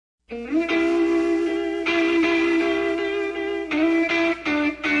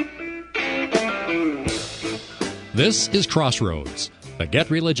This is Crossroads, the Get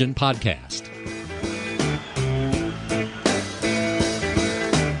Religion podcast.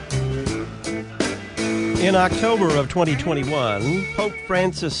 In October of 2021, Pope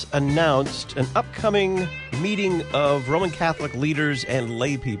Francis announced an upcoming meeting of Roman Catholic leaders and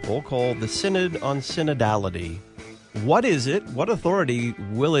laypeople called the Synod on Synodality. What is it? What authority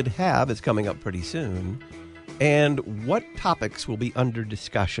will it have? It's coming up pretty soon. And what topics will be under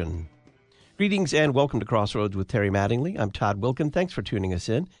discussion? Greetings and welcome to Crossroads with Terry Mattingly. I'm Todd Wilkin. Thanks for tuning us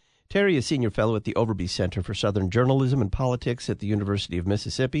in. Terry is Senior Fellow at the Overby Center for Southern Journalism and Politics at the University of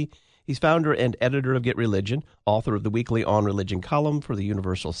Mississippi. He's founder and editor of GetReligion, author of the weekly On Religion column for the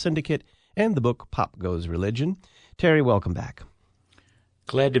Universal Syndicate, and the book Pop Goes Religion. Terry, welcome back.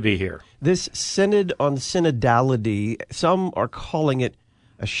 Glad to be here. This Synod on Synodality, some are calling it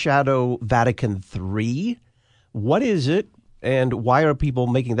a shadow Vatican III. What is it? And why are people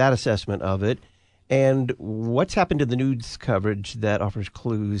making that assessment of it? And what's happened to the news coverage that offers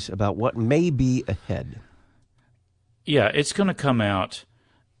clues about what may be ahead? Yeah, it's going to come out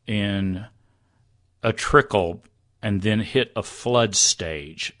in a trickle and then hit a flood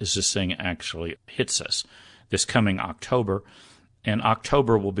stage as this thing actually hits us this coming October. And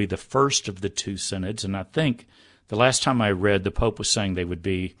October will be the first of the two synods. And I think the last time I read, the Pope was saying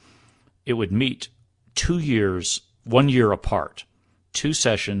it would meet 2 years, 1 year apart, 2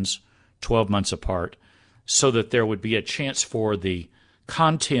 sessions, 12 months apart, so that there would be a chance for the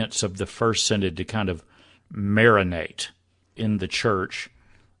contents of the first synod to kind of marinate in the church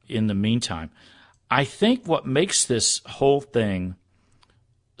in the meantime. I think what makes this whole thing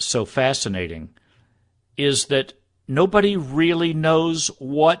so fascinating is that nobody really knows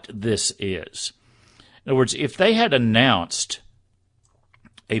what this is. In other words, if they had announced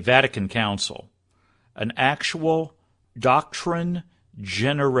a Vatican Council, an actual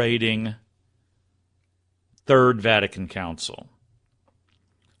doctrine-generating Third Vatican Council,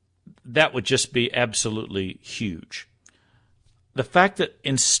 that would just be absolutely huge. The fact that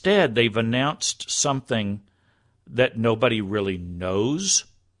instead they've announced something that nobody really knows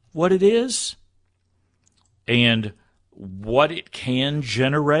what it is and what it can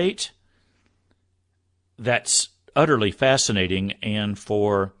generate, that's utterly fascinating. And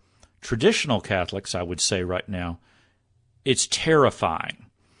for traditional Catholics, I would say right now, it's terrifying.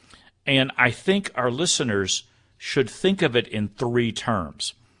 And I think our listeners should think of it in 3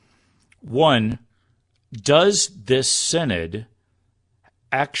 terms. One, does this synod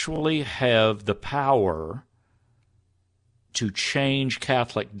actually have the power to change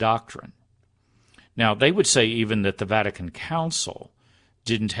Catholic doctrine? Now, they would say even that the Vatican Council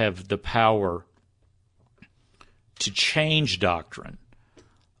didn't have the power to change doctrine,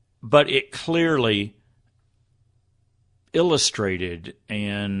 but it clearly illustrated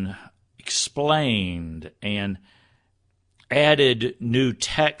and explained and added new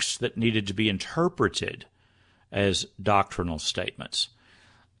texts that needed to be interpreted as doctrinal statements.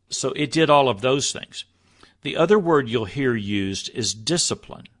 So it did all of those things. The other word you'll hear used is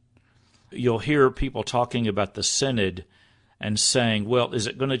discipline. You'll hear people talking about the synod and saying, well, is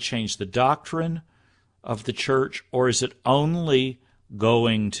it going to change the doctrine of the church, or is it only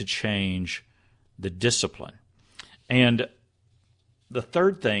going to change the discipline? And the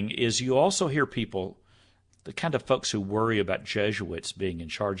third thing is you also hear people, the kind of folks who worry about Jesuits being in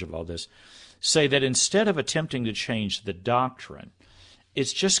charge of all this, say that instead of attempting to change the doctrine,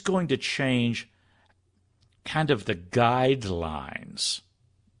 it's just going to change kind of the guidelines.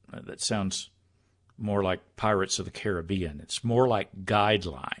 That sounds more like Pirates of the Caribbean. It's more like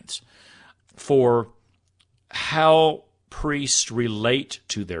guidelines for how priests relate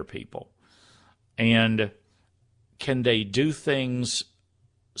to their people. And can they do things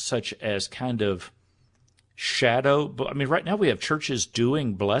such as kind of shadow? I mean, right now we have churches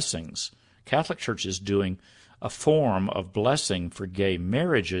doing blessings, Catholic churches doing a form of blessing for gay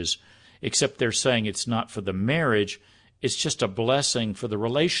marriages, except they're saying it's not for the marriage, it's just a blessing for the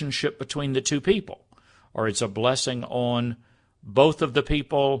relationship between the two people, or it's a blessing on both of the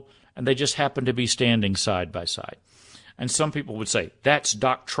people, and they just happen to be standing side by side. And some people would say, that's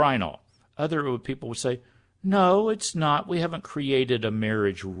doctrinal. Other people would say, no, it's not. We haven't created a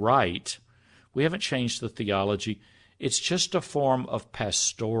marriage rite. We haven't changed the theology. It's just a form of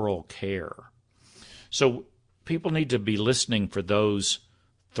pastoral care. So people need to be listening for those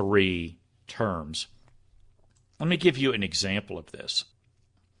 3 terms. Let me give you an example of this.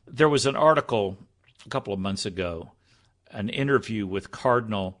 There was an article a couple of months ago, an interview with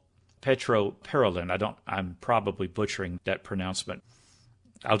Cardinal Petro Parolin. I'm probably butchering that pronouncement.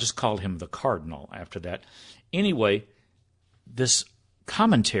 I'll just call him the Cardinal after that. Anyway, this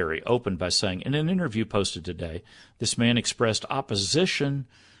commentary opened by saying, in an interview posted today, this man expressed opposition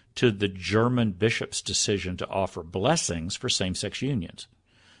to the German bishop's decision to offer blessings for same-sex unions.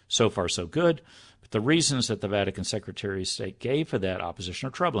 So far, so good, but the reasons that the Vatican Secretary of State gave for that opposition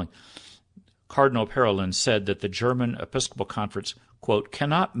are troubling. Cardinal Parolin said that the German Episcopal Conference, quote,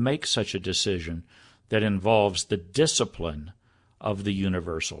 cannot make such a decision that involves the discipline of the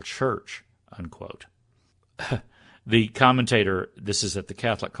universal church, unquote. The commentator, this is at the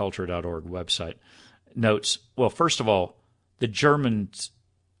CatholicCulture.org website, notes, well, first of all, the Germans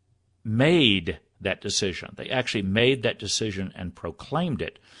made that decision. They actually made that decision and proclaimed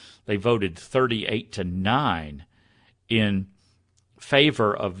it. They voted 38-9 in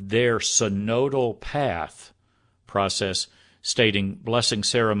favor of their synodal path process, stating blessing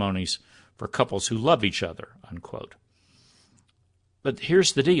ceremonies for couples who love each other, unquote. But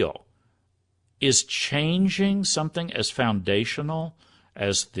here's the deal. Is changing something as foundational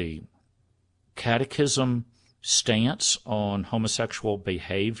as the catechism stance on homosexual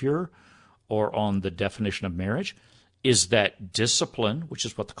behavior or on the definition of marriage, is that discipline, which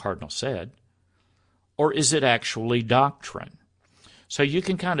is what the Cardinal said, or is it actually doctrine? So you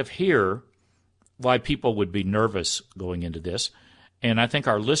can kind of hear why people would be nervous going into this, and I think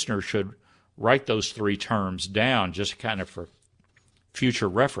our listeners should write those three terms down just kind of for future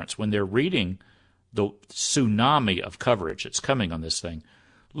reference. When they're reading the tsunami of coverage that's coming on this thing,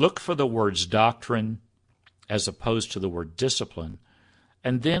 look for the words doctrine as opposed to the word discipline,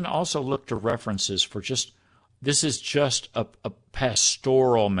 and then also look to references for just, this is just a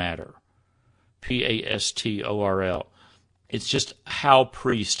pastoral matter, Pastorl. It's just how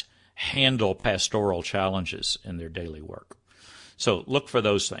priests handle pastoral challenges in their daily work. So look for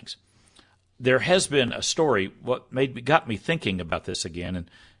those things. There has been a story, got me thinking about this again, and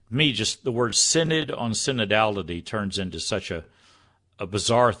just the word synod on synodality turns into such a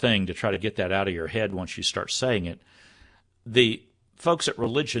bizarre thing to try to get that out of your head once you start saying it. The folks at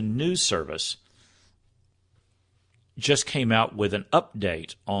Religion News Service just came out with an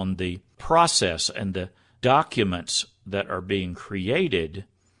update on the process and the documents that are being created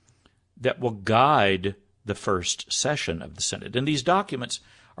that will guide the first session of the Synod. And these documents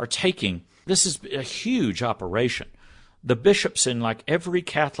are this is a huge operation. The bishops in like every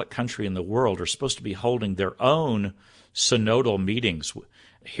Catholic country in the world are supposed to be holding their own synodal meetings,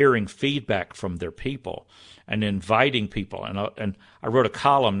 hearing feedback from their people and inviting people. And I wrote a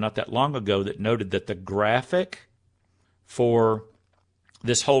column not that long ago that noted that the graphic for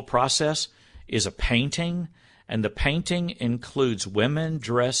this whole process is a painting, and the painting includes women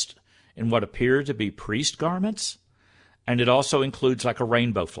dressed in what appear to be priest garments, and it also includes like a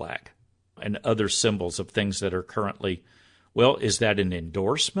rainbow flag and other symbols of things that are currently, well, is that an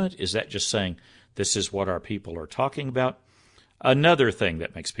endorsement? Is that just saying this is what our people are talking about? Another thing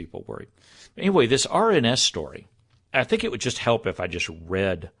that makes people worried. Anyway, this RNS story, I think it would just help if I just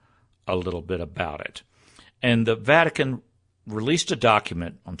read a little bit about it. And the Vatican released a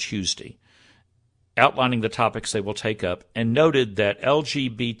document on Tuesday outlining the topics they will take up and noted that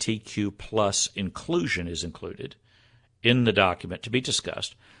LGBTQ plus inclusion is included in the document to be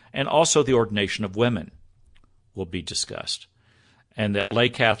discussed, and also the ordination of women will be discussed. And that lay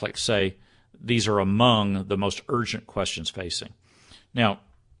Catholics say these are among the most urgent questions facing. Now,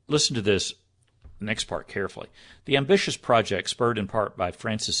 listen to this next part carefully. The ambitious project, spurred in part by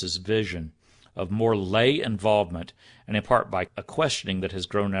Francis's vision of more lay involvement and in part by a questioning that has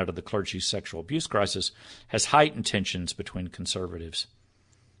grown out of the clergy's sexual abuse crisis, has heightened tensions between conservatives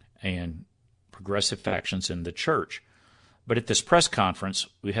and progressive factions in the church. But at this press conference,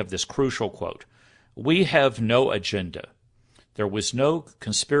 we have this crucial quote: "We have no agenda. There was no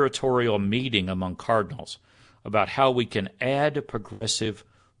conspiratorial meeting among cardinals about how we can add progressive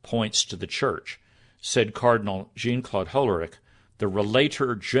points to the church," said Cardinal Jean-Claude Hollerich, the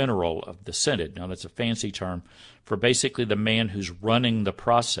Relator General of the Synod. Now, that's a fancy term for basically the man who's running the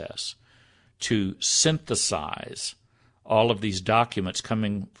process to synthesize all of these documents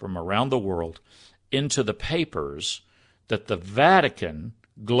coming from around the world into the papers that the Vatican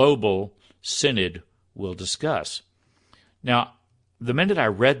Global Synod will discuss. Now, the minute I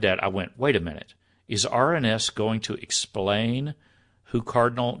read that, I went, wait a minute. Is RNS going to explain who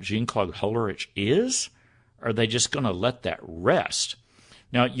Cardinal Jean-Claude Hollerich is? Or are they just going to let that rest?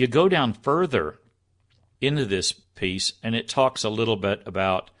 Now, you go down further into this piece, and it talks a little bit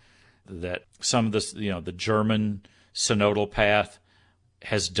about that some of this, the German synodal path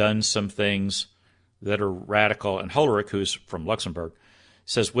has done some things that are radical. And Hollerich, who's from Luxembourg,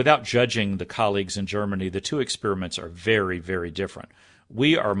 says, without judging the colleagues in Germany, the two experiments are very, very different.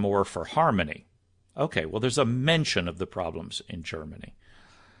 We are more for harmony. Okay, well, there's a mention of the problems in Germany.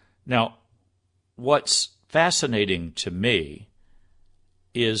 Now, what's fascinating to me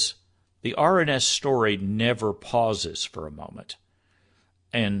is the RNS story never pauses for a moment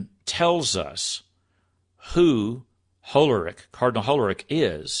and tells us who Hollerich, Cardinal Hollerich,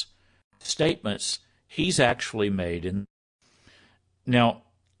 is, statements he's actually made. Now,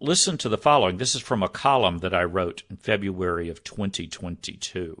 listen to the following. This is from a column that I wrote in February of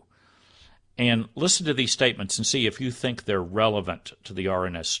 2022. And listen to these statements and see if you think they're relevant to the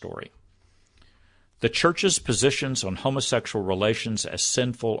RNS story. The Church's positions on homosexual relations as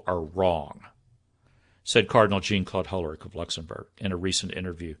sinful are wrong, said Cardinal Jean-Claude Hollerich of Luxembourg in a recent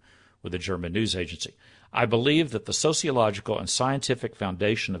interview with a German news agency. I believe that the sociological and scientific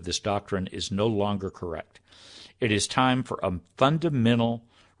foundation of this doctrine is no longer correct. It is time for a fundamental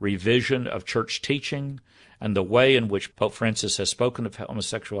revision of church teaching, and the way in which Pope Francis has spoken of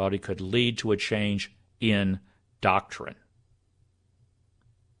homosexuality could lead to a change in doctrine.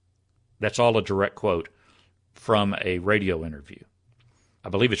 That's all a direct quote from a radio interview. I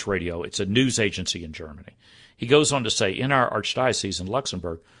believe it's radio. It's a news agency in Germany. He goes on to say, in our archdiocese in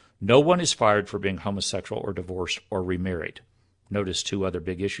Luxembourg, no one is fired for being homosexual or divorced or remarried. Notice two other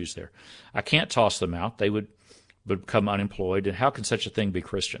big issues there. I can't toss them out. They would become unemployed, and how can such a thing be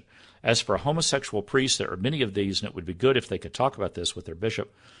Christian? As for homosexual priests, there are many of these, and it would be good if they could talk about this with their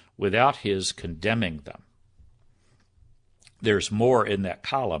bishop without his condemning them. There's more in that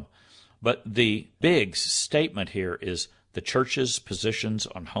column, but the big statement here is the Church's positions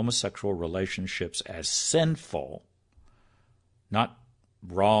on homosexual relationships as sinful, not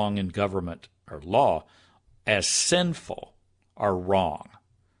wrong in government or law, as sinful, are wrong.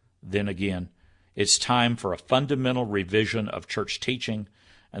 Then again, it's time for a fundamental revision of church teaching,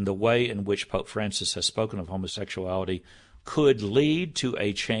 and the way in which Pope Francis has spoken of homosexuality could lead to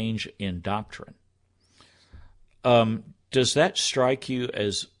a change in doctrine. Does that strike you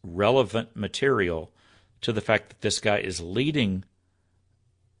as relevant material to the fact that this guy is leading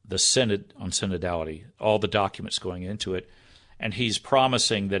the Synod on synodality, all the documents going into it, and he's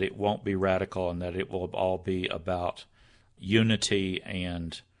promising that it won't be radical and that it will all be about unity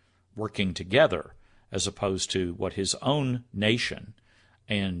and working together, as opposed to what his own nation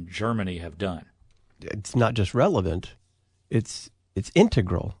and Germany have done? It's not just relevant, it's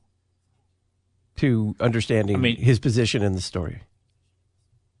integral to understanding his position in the story.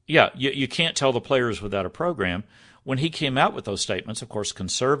 Yeah, you can't tell the players without a program. When he came out with those statements, of course,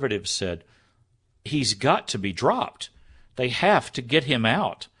 conservatives said, he's got to be dropped. They have to get him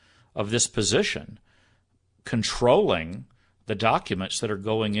out of this position, controlling the documents that are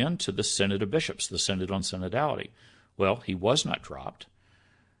going into the Synod of Bishops, the Synod on Synodality. Well, he was not dropped.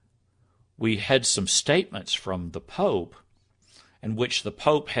 We had some statements from the Pope in which the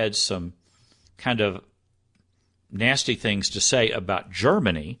Pope had some kind of nasty things to say about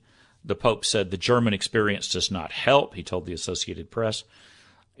Germany. The Pope said the German experience does not help, he told the Associated Press,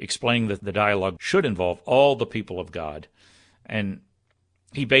 explaining that the dialogue should involve all the people of God. And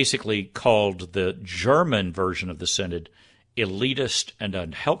he basically called the German version of the Synod elitist and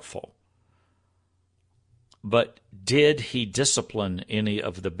unhelpful. But did he discipline any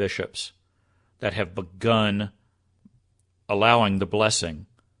of the bishops that have begun allowing the blessing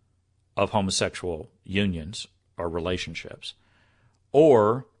of homosexual unions or relationships?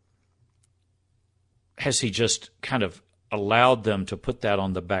 Or has he just kind of allowed them to put that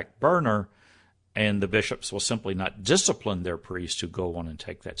on the back burner, and the bishops will simply not discipline their priests who go on and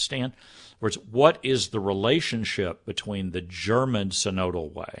take that stand? Whereas, what is the relationship between the German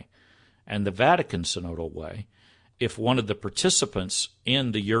synodal way and the Vatican synodal way if one of the participants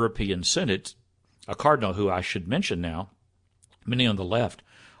in the European Synod, a cardinal who I should mention now, many on the left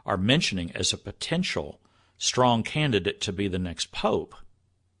are mentioning as a potential strong candidate to be the next pope,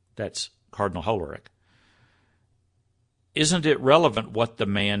 that's Cardinal Hollerich. Isn't it relevant what the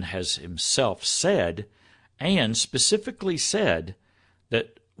man has himself said, and specifically said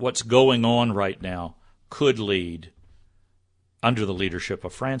that what's going on right now could lead, under the leadership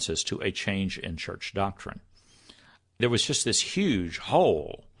of Francis, to a change in church doctrine? There was just this huge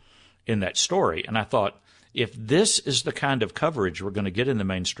hole in that story, and I thought, if this is the kind of coverage we're going to get in the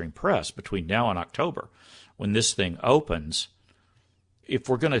mainstream press between now and October, when this thing opens, if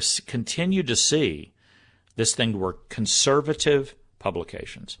we're going to continue to see this thing where conservative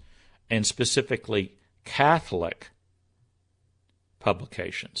publications, and specifically Catholic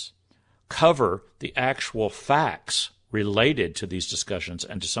publications, cover the actual facts related to these discussions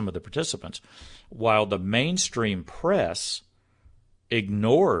and to some of the participants, while the mainstream press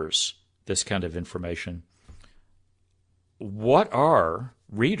ignores this kind of information, what are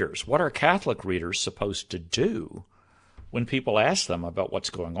Catholic readers supposed to do when people ask them about what's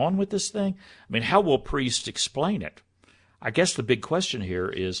going on with this thing? I mean, how will priests explain it? I guess the big question here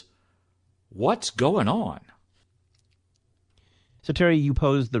is, what's going on? So, Terry, you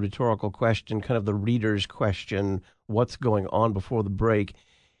posed the rhetorical question, kind of the reader's question, what's going on before the break.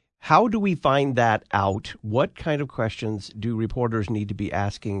 How do we find that out? What kind of questions do reporters need to be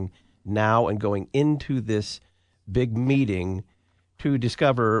asking now and going into this big meeting to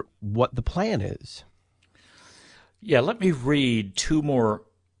discover what the plan is? Yeah, let me read two more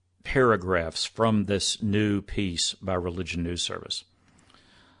paragraphs from this new piece by Religion News Service.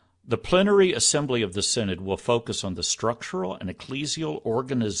 The plenary assembly of the Synod will focus on the structural and ecclesial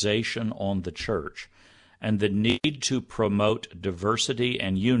organization on the Church and the need to promote diversity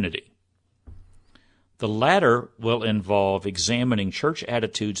and unity. The latter will involve examining church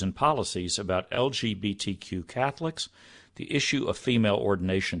attitudes and policies about LGBTQ Catholics, the issue of female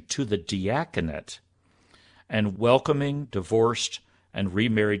ordination to the diaconate, and welcoming divorced and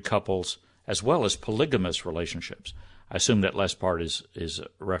remarried couples, as well as polygamous relationships. I assume that last part is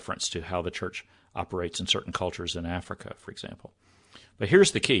a reference to how the Church operates in certain cultures in Africa, for example. But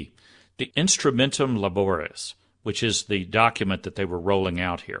here's the key. The Instrumentum Laboris, which is the document that they were rolling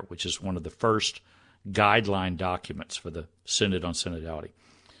out here, which is one of the first guideline documents for the Synod on Synodality.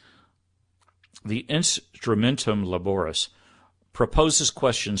 The Instrumentum Laboris proposes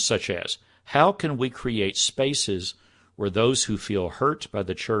questions such as, how can we create spaces where those who feel hurt by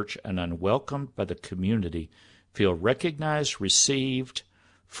the Church and unwelcomed by the community feel recognized, received,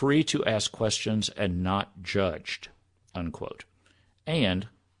 free to ask questions, and not judged, unquote. And,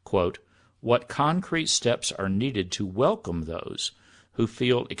 quote, what concrete steps are needed to welcome those who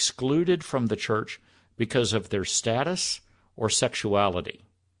feel excluded from the Church because of their status or sexuality,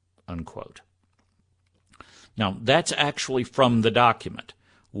 unquote. Now, that's actually from the document.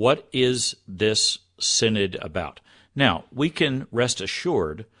 What is this synod about? Now, we can rest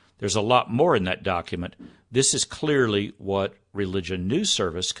assured there's a lot more in that document. This is clearly what Religion News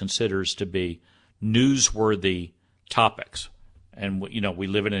Service considers to be newsworthy topics. And, we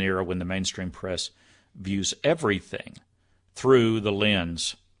live in an era when the mainstream press views everything through the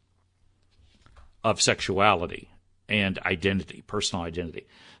lens of sexuality and identity, personal identity.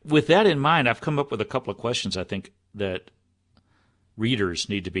 With that in mind, I've come up with a couple of questions I think that readers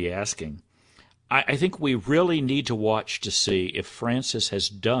need to be asking. I think we really need to watch to see if Francis has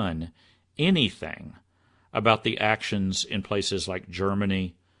done anything about the actions in places like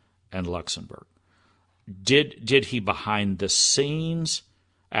Germany and Luxembourg. Did he behind the scenes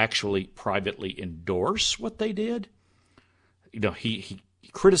actually privately endorse what they did? He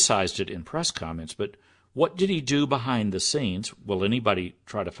criticized it in press comments, but what did he do behind the scenes? Will anybody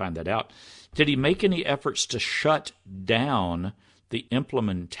try to find that out? Did he make any efforts to shut down the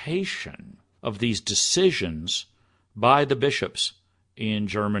implementation of these decisions by the bishops in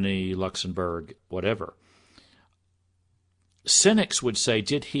Germany, Luxembourg, whatever? Cynics would say,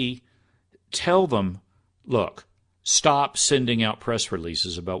 did he tell them, look, stop sending out press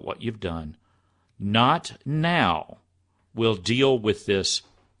releases about what you've done. Not now. We'll deal with this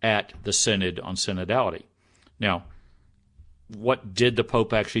at the Synod on Synodality. Now, what did the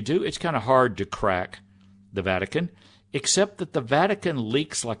Pope actually do? It's kind of hard to crack the Vatican, except that the Vatican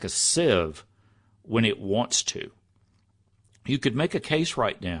leaks like a sieve when it wants to. You could make a case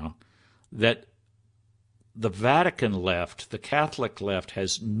right now that the Vatican left, the Catholic left,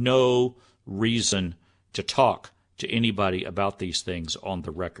 has no reason to talk to anybody about these things on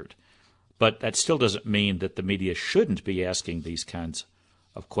the record. But that still doesn't mean that the media shouldn't be asking these kinds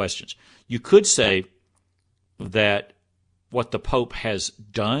of questions. You could say that what the Pope has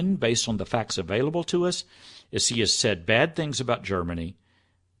done, based on the facts available to us, is he has said bad things about Germany,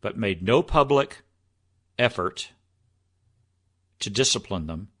 but made no public effort to discipline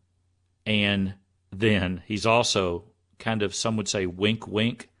them. And then he's also kind of, some would say, wink,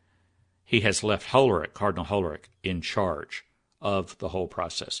 wink, he has left Hollerich, Cardinal Hollerich, in charge of the whole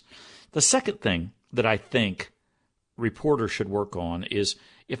process. The second thing that I think reporters should work on is,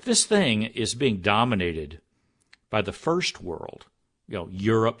 if this thing is being dominated by the first world,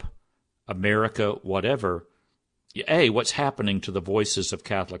 Europe, America, whatever, what's happening to the voices of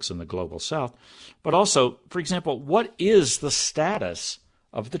Catholics in the global South? But also, for example, what is the status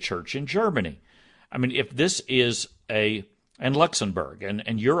of the Church in Germany? I mean, if this is and Luxembourg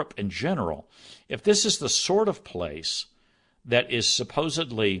and Europe in general, if this is the sort of place that is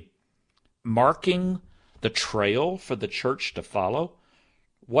supposedly marking the trail for the Church to follow,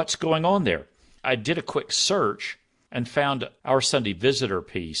 what's going on there? I did a quick search and found our Sunday Visitor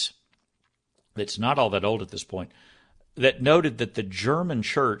piece that's not all that old at this point, that noted that the German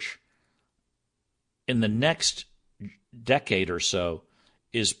church in the next decade or so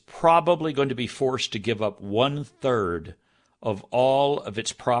is probably going to be forced to give up 1/3 of all of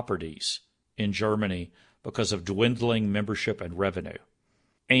its properties in Germany because of dwindling membership and revenue.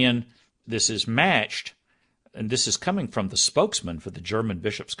 And this is matched, and this is coming from the spokesman for the German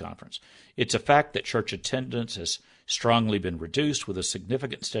Bishops' Conference. It's a fact that church attendance has strongly been reduced with a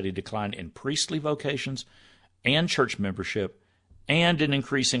significant steady decline in priestly vocations and church membership and an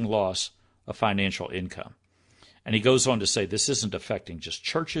increasing loss of financial income. And he goes on to say this isn't affecting just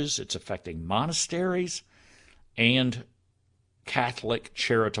churches, it's affecting monasteries and Catholic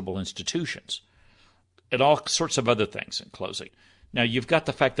charitable institutions and all sorts of other things in closing. Now, you've got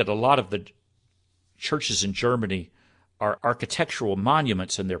the fact that a lot of the churches in Germany are architectural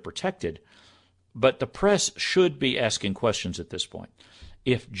monuments and they're protected, but the press should be asking questions at this point.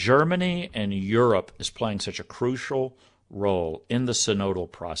 If Germany and Europe is playing such a crucial role in the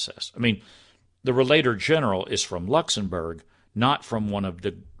synodal process, I mean, the Relator General is from Luxembourg, not from one of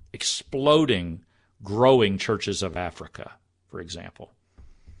the exploding, growing churches of Africa, for example.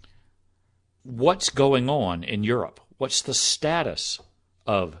 What's going on in Europe? What's the status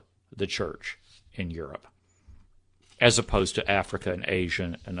of the church in Europe as opposed to Africa and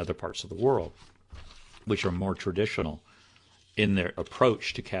Asia and other parts of the world, which are more traditional in their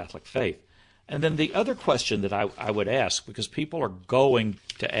approach to Catholic faith? And then the other question that I would ask, because people are going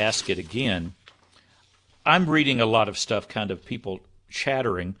to ask it again, I'm reading a lot of stuff, kind of people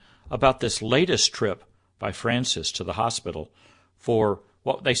chattering about this latest trip by Francis to the hospital for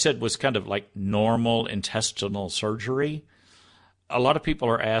what they said was kind of like normal intestinal surgery. A lot of people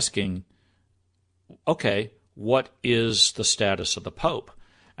are asking, okay, what is the status of the Pope?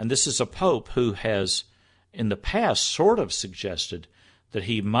 And this is a Pope who has, in the past, sort of suggested that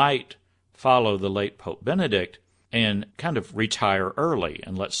he might follow the late Pope Benedict and kind of retire early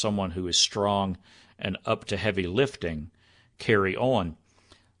and let someone who is strong and up to heavy lifting carry on.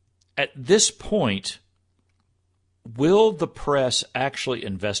 At this point, will the press actually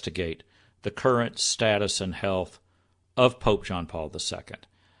investigate the current status and health of Pope John Paul II?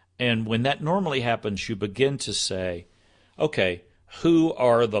 And when that normally happens, you begin to say, okay, who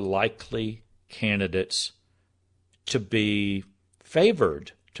are the likely candidates to be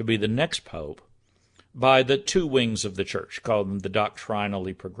favored to be the next pope by the two wings of the church, called them the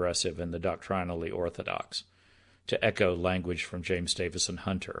doctrinally progressive and the doctrinally orthodox, to echo language from James Davison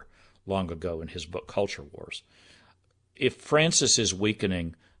Hunter long ago in his book Culture Wars. If Francis is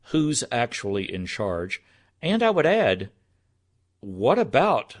weakening, who's actually in charge? And I would add, what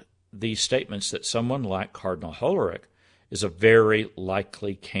about the statements that someone like Cardinal Hollerich is a very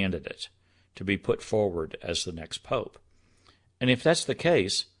likely candidate to be put forward as the next pope? And if that's the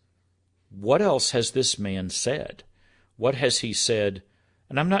case, what else has this man said? What has he said?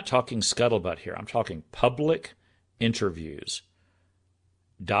 And I'm not talking scuttlebutt here. I'm talking public interviews,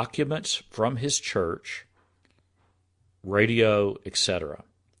 documents from his church, radio, etc.,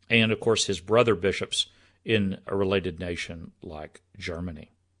 and, of course, his brother bishops in a related nation like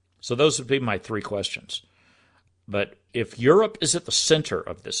Germany. So those would be my three questions. But if Europe is at the center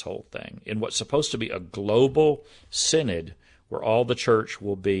of this whole thing, in what's supposed to be a global synod where all the church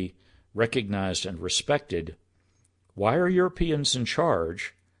will be recognized and respected, why are Europeans in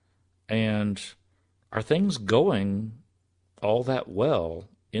charge? And are things going all that well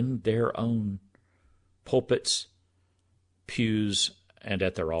in their own pulpits, pews, and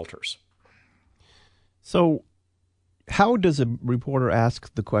at their altars? So how does a reporter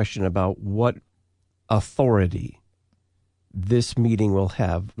ask the question about what authority this meeting will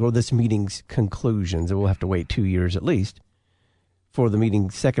have, or this meeting's conclusions? And we'll have to wait 2 years at least for the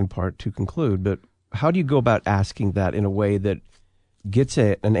meeting's second part to conclude. But how do you go about asking that in a way that gets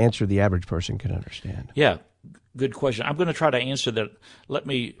an answer the average person can understand? Yeah, good question. I'm going to try to answer that. Let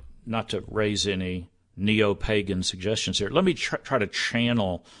me, not to raise any neo-pagan suggestions here, let me try to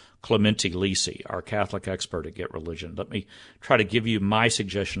channel Clemente Lisi, our Catholic expert at GetReligion. Let me try to give you my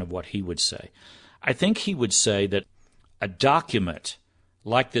suggestion of what he would say. I think he would say that a document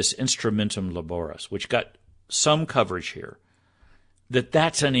like this Instrumentum Laboris, which got some coverage here,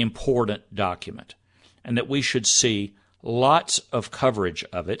 that's an important document, and that we should see lots of coverage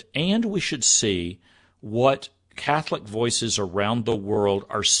of it, and we should see what Catholic voices around the world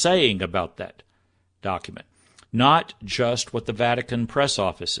are saying about that document. Not just what the Vatican press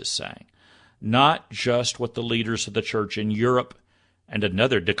office is saying, not just what the leaders of the church in Europe and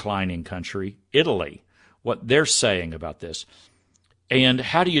another declining country, Italy, what they're saying about this. And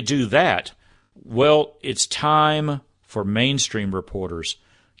how do you do that? Well, it's time for mainstream reporters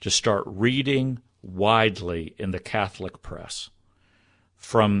to start reading widely in the Catholic press,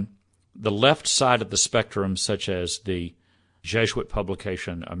 from the left side of the spectrum, such as the Jesuit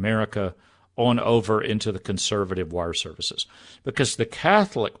publication America, on over into the conservative wire services, because the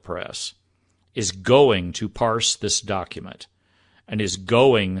Catholic press is going to parse this document and is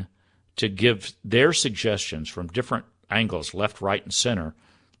going to give their suggestions from different angles, left, right, and center,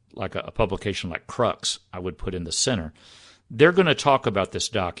 like a publication like Crux I would put in the center. They're going to talk about this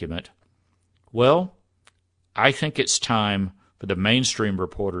document. Well, I think it's time for the mainstream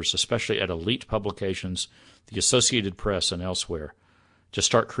reporters, especially at elite publications, the Associated Press and elsewhere, to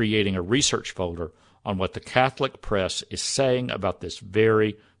start creating a research folder on what the Catholic press is saying about this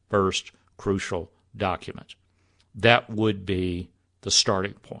very first crucial document. That would be the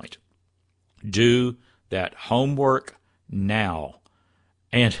starting point. Do that homework now.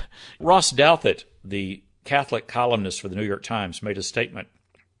 And Ross Douthat, the Catholic columnist for the New York Times, made a statement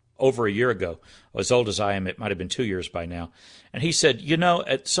over a year ago. As old as I am, it might have been 2 years by now. And he said,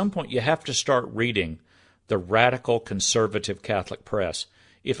 at some point you have to start reading the radical conservative Catholic press,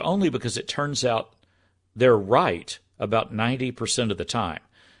 if only because it turns out they're right about 90% of the time.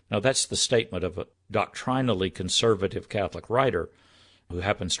 Now, that's the statement of a doctrinally conservative Catholic writer who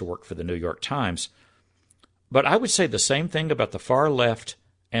happens to work for the New York Times. But I would say the same thing about the far left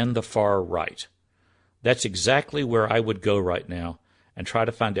and the far right. That's exactly where I would go right now and try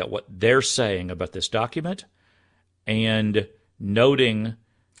to find out what they're saying about this document and noting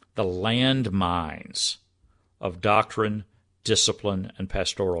the landmines of doctrine, discipline, and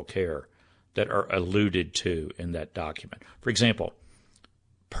pastoral care that are alluded to in that document. For example,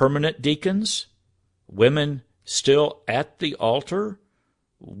 permanent deacons, women still at the altar,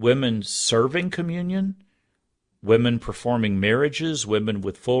 women serving communion, women performing marriages, women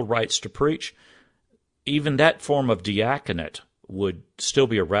with full rights to preach. Even that form of diaconate would still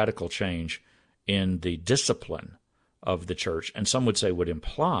be a radical change in the discipline of the church, and some would say would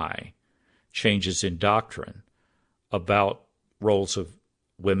imply changes in doctrine about roles of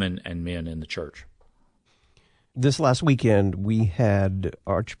women and men in the church. This last weekend, we had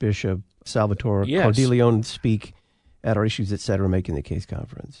Archbishop Salvatore Cordileone speak at our Issues Etc. Making the Case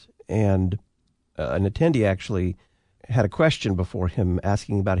conference. And an attendee actually had a question before him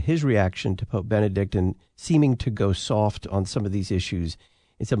asking about his reaction to Pope Benedict and seeming to go soft on some of these issues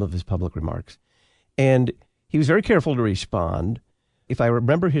in some of his public remarks. And he was very careful to respond. If I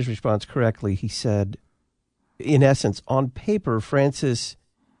remember his response correctly, he said, in essence, on paper, Francis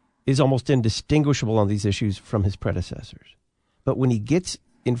is almost indistinguishable on these issues from his predecessors. But when he gets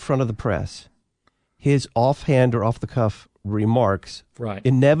in front of the press, his offhand or off-the-cuff remarks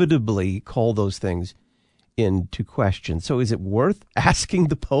inevitably call those things into question. So is it worth asking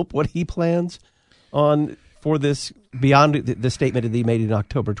the Pope what he plans on for this beyond the statement that he made in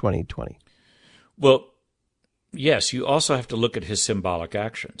October 2020? Well, yes, you also have to look at his symbolic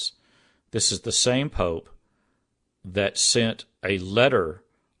actions. This is the same Pope that sent a letter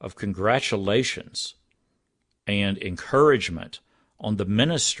of congratulations and encouragement on the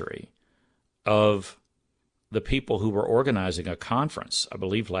ministry of the people who were organizing a conference, I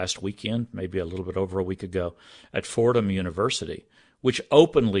believe last weekend, maybe a little bit over a week ago, at Fordham University, which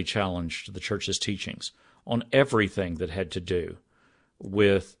openly challenged the church's teachings on everything that had to do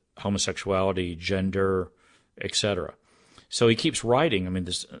with homosexuality, gender, etc. So he keeps writing. I mean,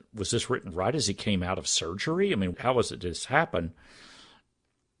 was this written right as he came out of surgery? I mean, how was it this happen?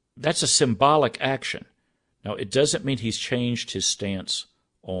 That's a symbolic action. Now, it doesn't mean he's changed his stance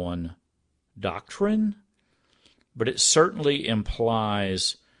on doctrine, but it certainly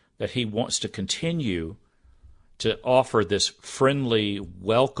implies that he wants to continue to offer this friendly,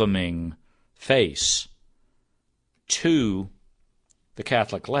 welcoming face to the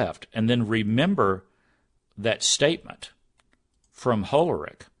Catholic left. And then remember that statement from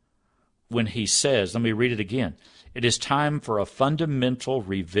Hollerich when he says, let me read it again, it is time for a fundamental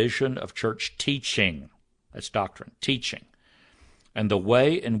revision of church teaching. That's doctrine, teaching. And the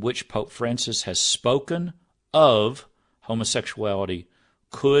way in which Pope Francis has spoken of homosexuality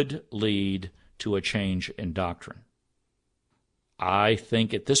could lead to a change in doctrine. I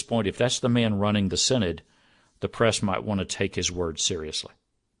think at this point, if that's the man running the Synod, the press might want to take his word seriously.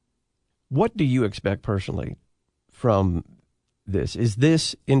 What do you expect personally from this? Is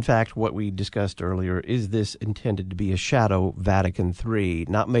this, in fact, what we discussed earlier? Is this intended to be a shadow Vatican III,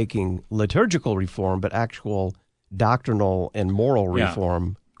 not making liturgical reform, but actual doctrinal and moral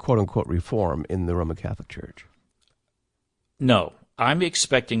reform, quote-unquote reform in the Roman Catholic Church? No. I'm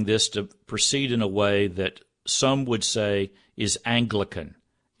expecting this to proceed in a way that some would say is Anglican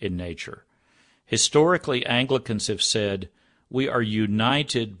in nature. Historically, Anglicans have said, we are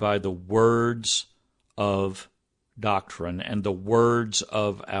united by the words of doctrine and the words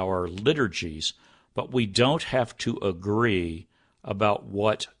of our liturgies, but we don't have to agree about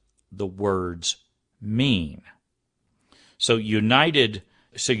what the words mean. So you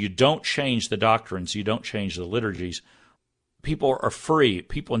don't change the doctrines, you don't change the liturgies. People are free,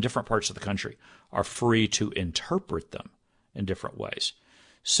 people in different parts of the country are free to interpret them in different ways.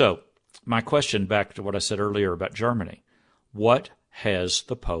 So my question back to what I said earlier about Germany, what has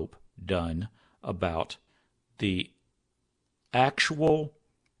the Pope done about the actual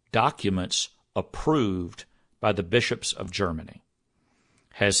documents approved by the bishops of Germany?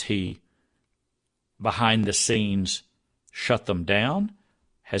 Has he, behind the scenes, shut them down?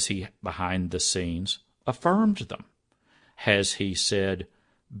 Has he, behind the scenes, affirmed them? Has he said,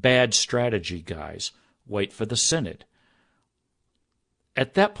 bad strategy, guys, wait for the Synod?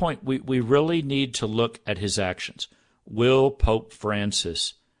 At that point, we really need to look at his actions. Will Pope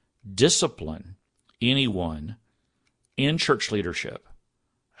Francis discipline anyone in church leadership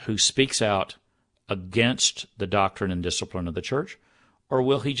who speaks out against the doctrine and discipline of the church? Or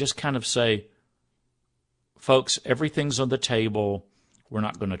will he just kind of say, folks, everything's on the table, we're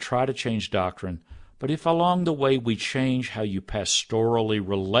not going to try to change doctrine, but if along the way we change how you pastorally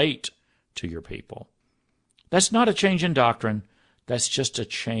relate to your people, that's not a change in doctrine, that's just a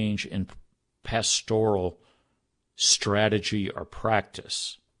change in pastoral strategy or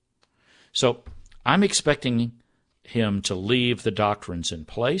practice. So I'm expecting him to leave the doctrines in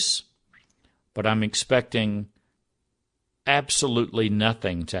place, but I'm expecting absolutely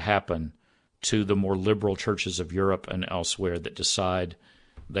nothing to happen to the more liberal churches of Europe and elsewhere that decide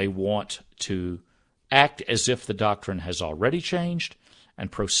they want to act as if the doctrine has already changed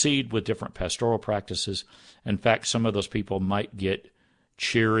and proceed with different pastoral practices. In fact, some of those people might get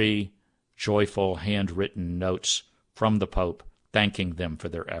cheery, joyful, handwritten notes from the Pope thanking them for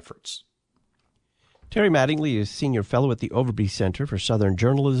their efforts. Terry Mattingly is Senior Fellow at the Overby Center for Southern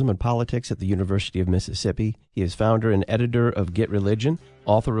Journalism and Politics at the University of Mississippi. He is founder and editor of GetReligion,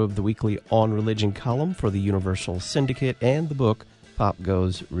 author of the weekly On Religion column for the Universal Syndicate, and the book Pop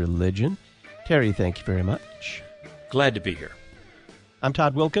Goes Religion. Terry, thank you very much. Glad to be here. I'm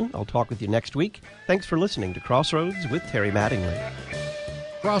Todd Wilkin. I'll talk with you next week. Thanks for listening to Crossroads with Terry Mattingly.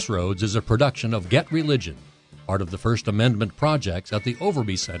 Crossroads is a production of GetReligion, part of the First Amendment projects at the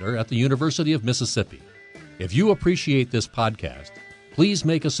Overby Center at the University of Mississippi. If you appreciate this podcast, please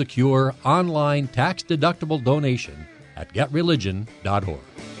make a secure, online, tax-deductible donation at GetReligion.org.